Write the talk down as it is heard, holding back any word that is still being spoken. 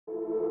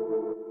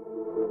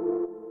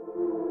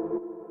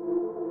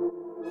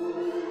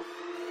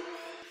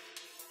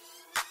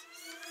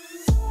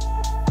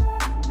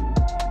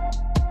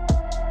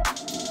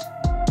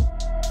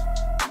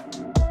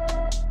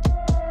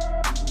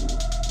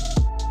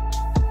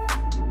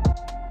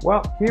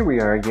Well, here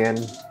we are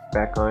again,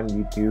 back on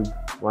YouTube,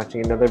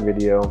 watching another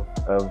video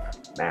of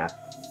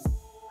math.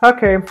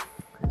 Okay,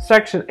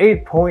 section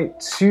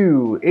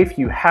 8.2. If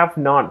you have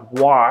not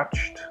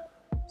watched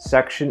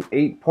section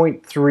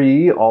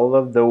 8.3, all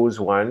of those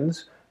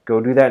ones,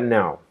 go do that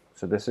now.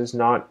 So this is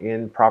not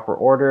in proper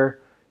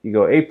order. You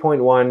go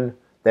 8.1,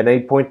 then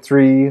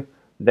 8.3,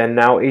 then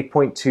now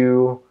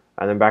 8.2,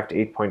 and then back to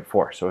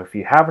 8.4. So if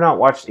you have not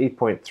watched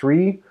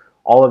 8.3,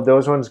 all of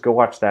those ones, go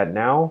watch that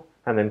now,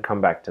 and then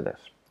come back to this,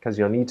 because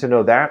you'll need to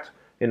know that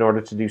in order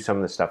to do some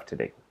of the stuff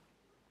today.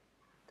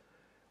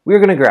 We're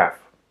going to graph.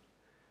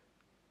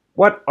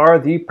 What are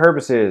the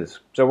purposes?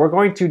 So we're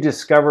going to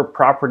discover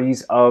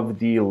properties of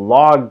the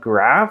log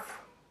graph,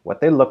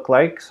 what they look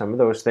like, some of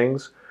those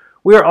things.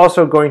 We are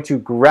also going to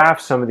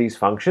graph some of these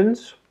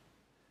functions,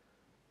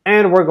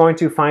 and we're going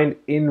to find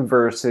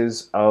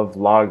inverses of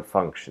log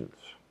functions.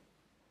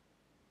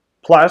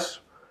 Plus,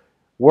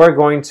 we're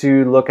going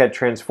to look at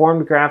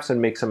transformed graphs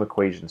and make some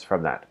equations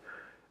from that.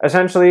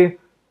 Essentially,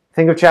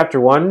 think of chapter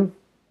 1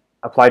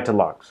 applied to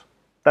logs.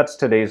 That's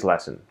today's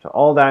lesson. So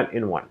all that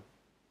in one.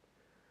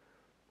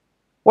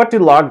 What do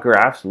log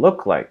graphs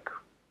look like?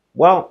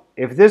 Well,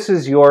 if this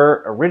is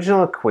your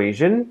original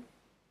equation,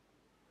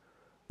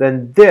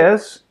 then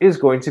this is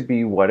going to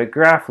be what a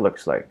graph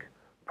looks like,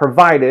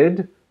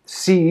 provided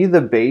c,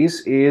 the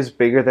base, is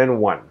bigger than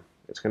 1.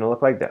 It's going to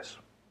look like this.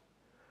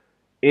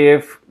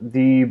 If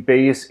the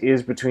base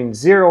is between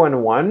 0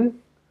 and 1,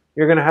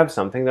 you're going to have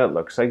something that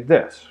looks like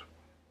this.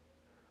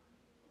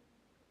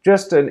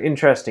 Just an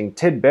interesting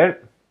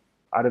tidbit.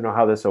 I don't know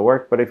how this will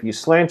work, but if you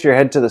slant your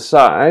head to the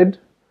side,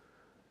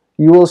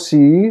 you will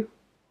see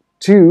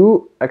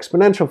two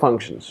exponential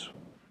functions.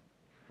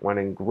 One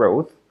in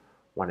growth,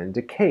 one in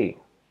decay.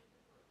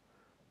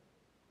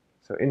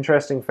 So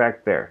interesting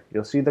fact there.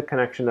 You'll see the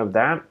connection of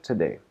that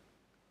today.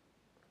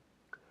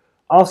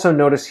 Also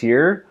notice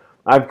here,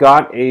 I've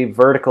got a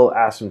vertical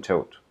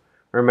asymptote.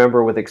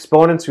 Remember, with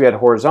exponents we had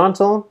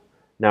horizontal,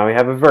 now we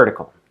have a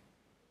vertical.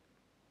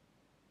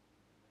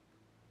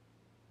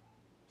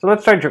 So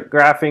let's try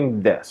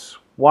graphing this.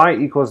 Y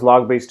equals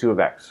log base 2 of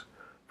x.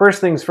 First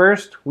things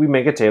first, we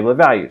make a table of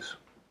values.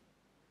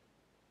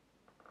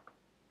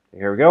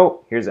 Here we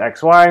go. Here's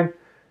x, y.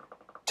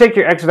 Take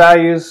your x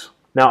values.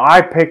 Now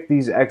I picked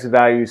these x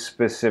values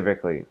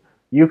specifically.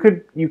 You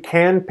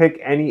can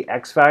pick any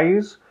x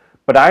values,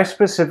 but I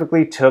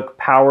specifically took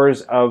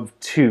powers of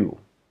 2.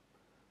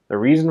 The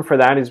reason for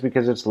that is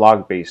because it's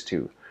log base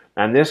 2.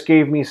 And this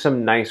gave me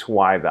some nice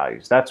y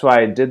values. That's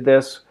why I did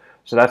this.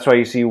 So that's why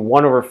you see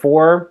 1 over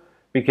 4,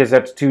 because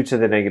that's 2 to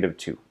the negative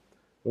 2.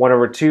 1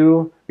 over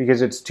 2,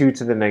 because it's 2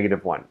 to the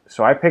negative 1.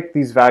 So I picked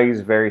these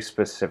values very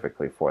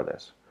specifically for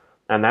this.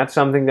 And that's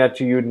something that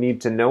you would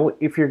need to know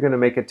if you're going to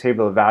make a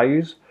table of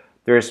values.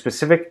 There are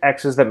specific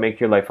x's that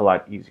make your life a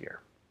lot easier.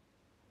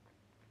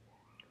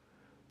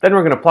 Then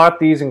we're going to plot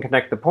these and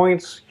connect the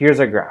points. Here's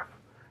our graph.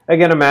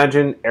 Again,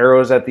 imagine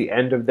arrows at the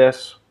end of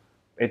this.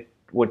 It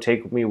would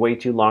take me way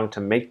too long to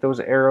make those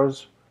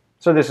arrows.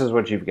 So this is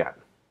what you've got.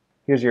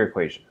 Here's your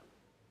equation.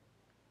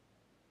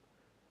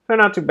 So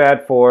not too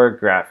bad for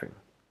graphing.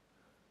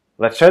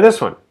 Let's try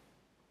this one.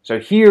 So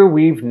here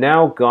we've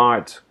now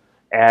got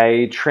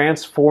a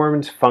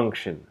transformed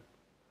function.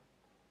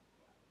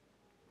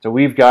 So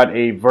we've got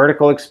a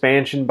vertical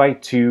expansion by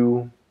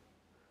 2.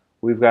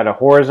 We've got a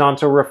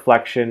horizontal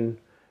reflection.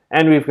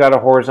 And we've got a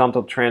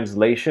horizontal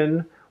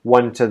translation,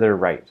 1 to the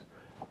right.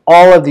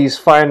 All of these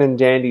fine and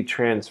dandy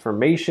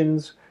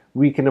transformations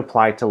we can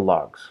apply to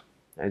logs,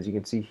 as you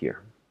can see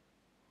here.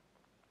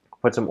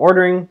 Put some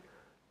ordering,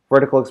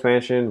 vertical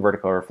expansion,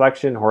 vertical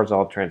reflection,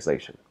 horizontal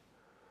translation.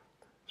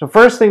 So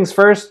first things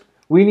first,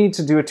 we need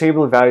to do a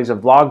table of values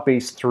of log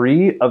base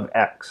 3 of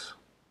x.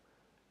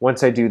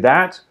 Once I do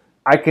that,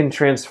 I can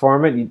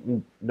transform it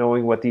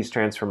knowing what these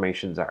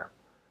transformations are.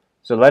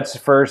 So let's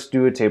first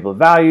do a table of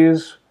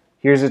values.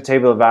 Here's a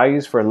table of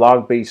values for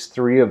log base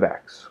 3 of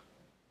x.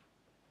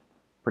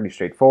 Pretty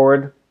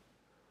straightforward.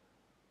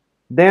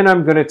 Then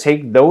I'm going to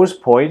take those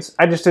points.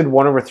 I just did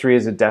 1 over 3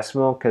 as a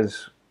decimal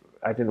because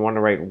I didn't want to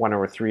write 1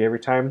 over 3 every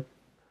time.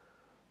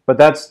 But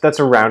that's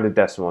a rounded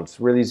decimal. It's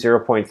really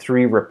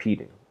 0.3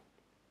 repeating.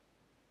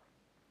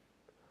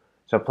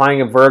 So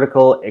applying a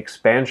vertical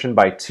expansion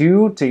by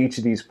 2 to each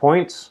of these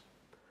points.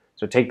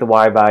 So take the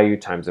y value,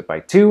 times it by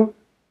 2.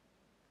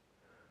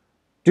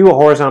 Do a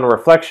horizontal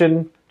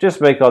reflection. Just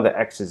make all the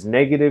x's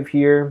negative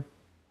here.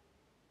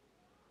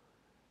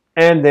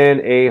 And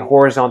then a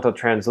horizontal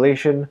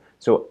translation.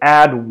 So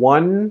add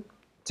 1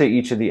 to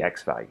each of the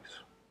x values.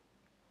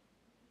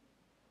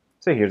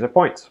 So here's our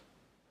points.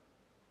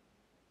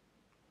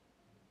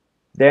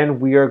 Then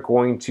we are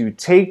going to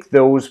take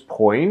those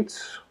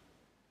points,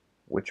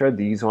 which are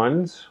these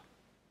ones,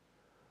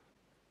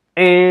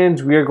 and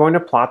we are going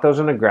to plot those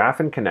on a graph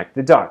and connect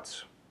the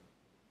dots.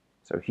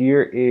 So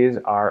here is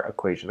our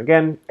equation.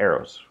 Again,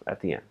 arrows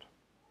at the end.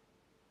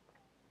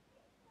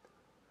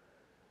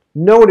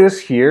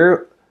 Notice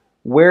here,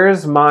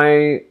 where's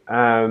my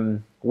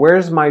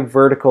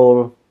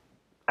vertical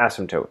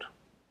asymptote?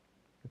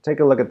 Take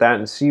a look at that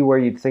and see where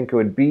you'd think it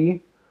would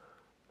be.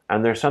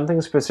 And there's something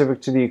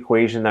specific to the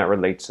equation that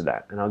relates to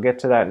that. And I'll get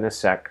to that in a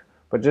sec.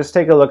 But just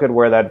take a look at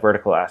where that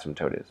vertical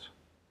asymptote is.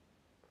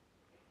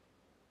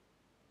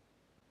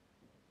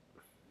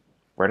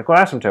 Vertical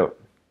asymptote.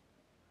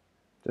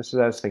 Just as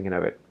I was thinking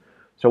of it.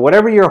 So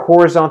whatever your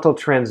horizontal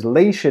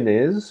translation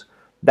is,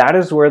 that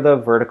is where the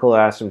vertical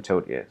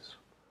asymptote is.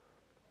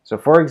 So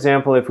for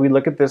example, if we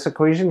look at this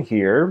equation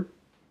here,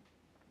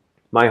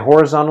 my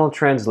horizontal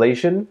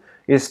translation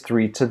is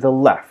 3 to the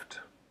left.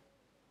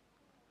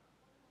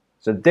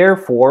 So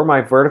therefore,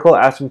 my vertical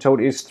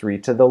asymptote is 3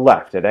 to the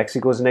left at x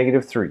equals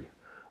 -3.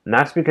 And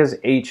that's because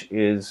h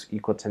is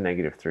equal to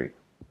 -3.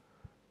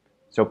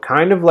 So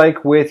kind of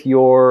like with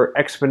your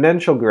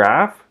exponential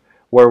graph,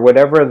 where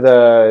whatever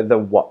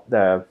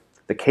the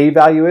k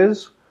value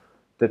is,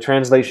 the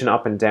translation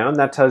up and down,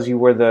 that tells you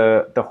where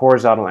the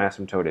horizontal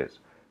asymptote is.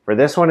 For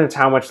this one, it's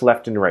how much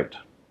left and right.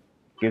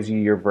 Gives you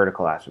your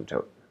vertical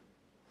asymptote.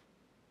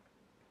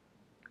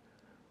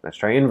 Let's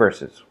try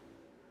inverses.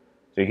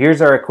 So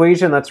here's our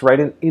equation. Let's write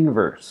an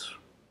inverse.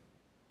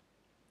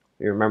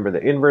 You remember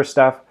the inverse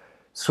stuff.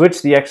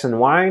 Switch the x and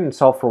y and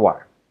solve for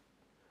y.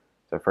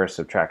 So first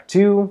subtract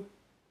 2.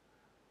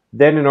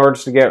 Then in order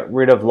to get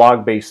rid of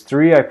log base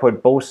 3, I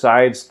put both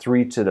sides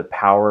 3 to the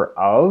power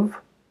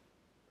of.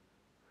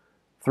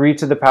 3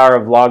 to the power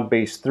of log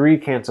base 3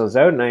 cancels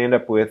out, and I end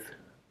up with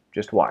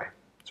just y.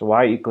 So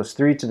y equals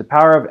 3 to the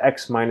power of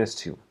x minus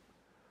 2.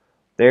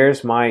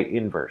 There's my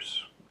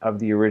inverse of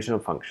the original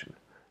function.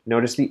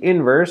 Notice the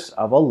inverse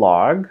of a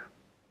log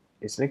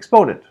is an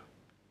exponent.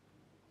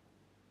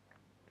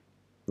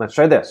 Let's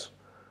try this.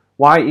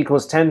 Y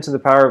equals 10 to the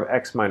power of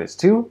x minus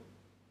 2.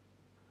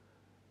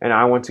 And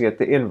I want to get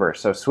the inverse.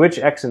 So switch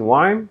x and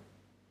y,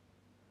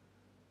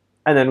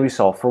 and then we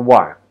solve for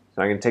y.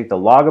 So I can take the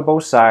log of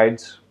both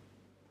sides.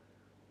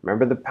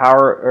 Remember the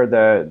power, or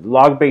the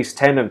log base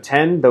 10 of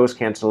 10, those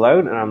cancel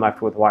out, and I'm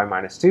left with y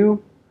minus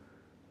 2.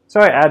 So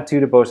I add 2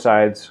 to both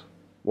sides,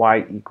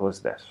 y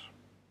equals this.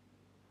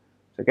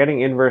 So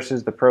getting inverse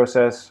is the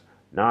process,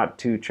 not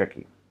too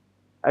tricky.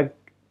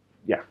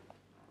 Yeah.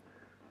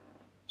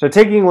 So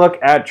taking a look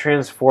at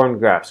transformed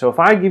graphs. So if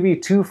I give you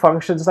two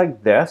functions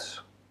like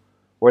this,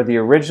 where the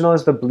original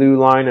is the blue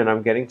line and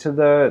I'm getting to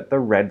the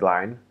red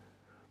line,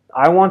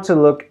 I want to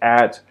look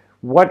at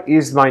what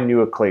is my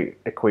new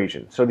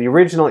equation. So the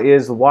original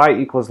is y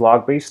equals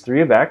log base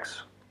 3 of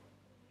x.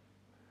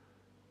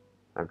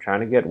 I'm trying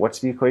to get what's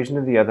the equation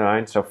of the other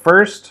line. So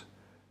first,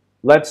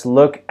 let's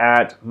look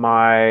at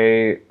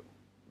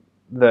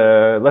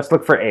let's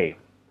look for a.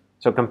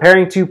 So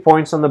comparing 2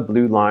 points on the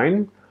blue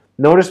line,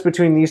 notice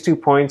between these 2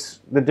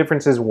 points, the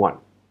difference is 1.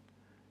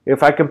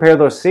 If I compare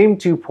those same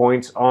 2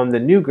 points on the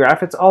new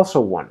graph, it's also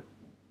 1.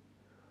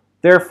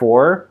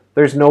 Therefore,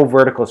 there's no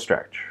vertical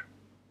stretch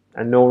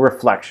and no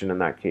reflection in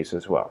that case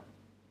as well.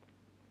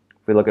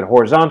 If we look at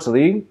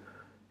horizontally,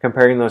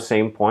 comparing those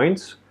same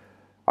points,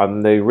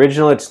 on the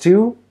original it's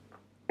 2,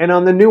 and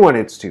on the new one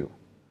it's 2.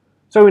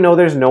 So we know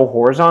there's no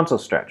horizontal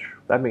stretch.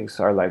 That makes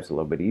our lives a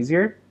little bit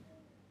easier.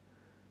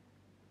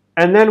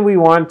 And then we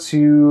want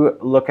to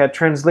look at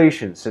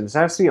translation, since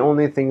that's the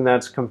only thing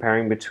that's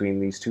comparing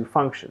between these two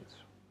functions.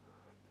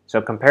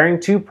 So comparing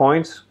 2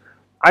 points,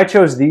 I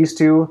chose these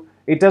two.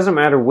 It doesn't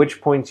matter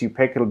which points you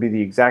pick, it'll be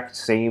the exact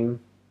same.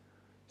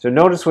 So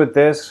notice with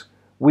this,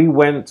 we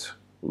went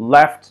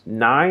left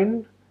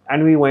 9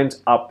 and we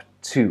went up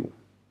 2.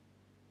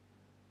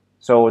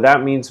 So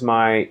that means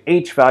my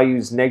h value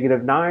is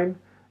 -9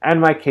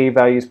 and my k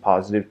value is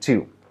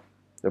 +2.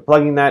 So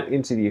plugging that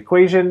into the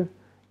equation,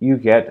 you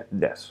get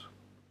this.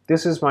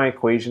 This is my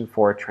equation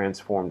for a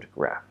transformed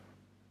graph.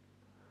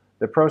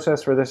 The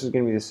process for this is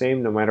going to be the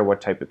same no matter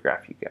what type of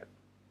graph you get.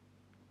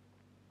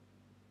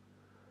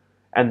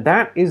 And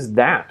that is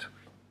that.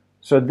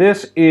 So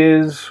this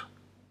is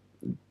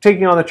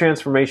taking all the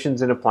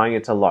transformations and applying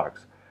it to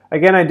logs.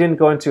 Again, I didn't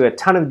go into a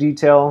ton of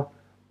detail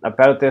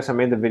about this. I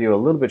made the video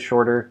a little bit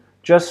shorter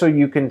just so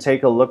you can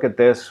take a look at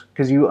this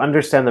because you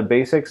understand the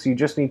basics. You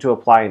just need to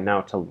apply it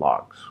now to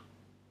logs.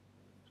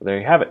 So there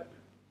you have it.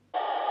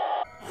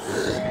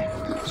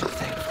 So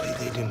thankfully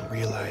they didn't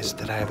realize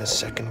that I have a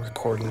second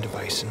recording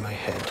device in my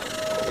head.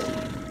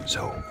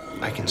 So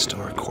I can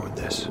still record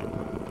this.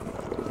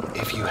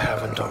 If you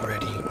haven't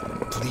already,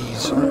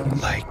 please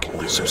like,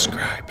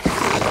 subscribe.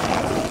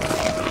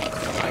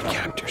 My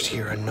captors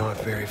here are not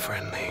very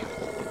friendly,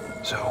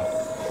 so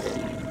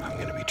I'm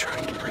gonna be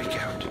trying to break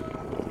out.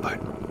 But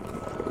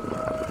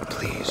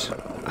please,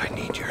 I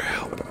need your help.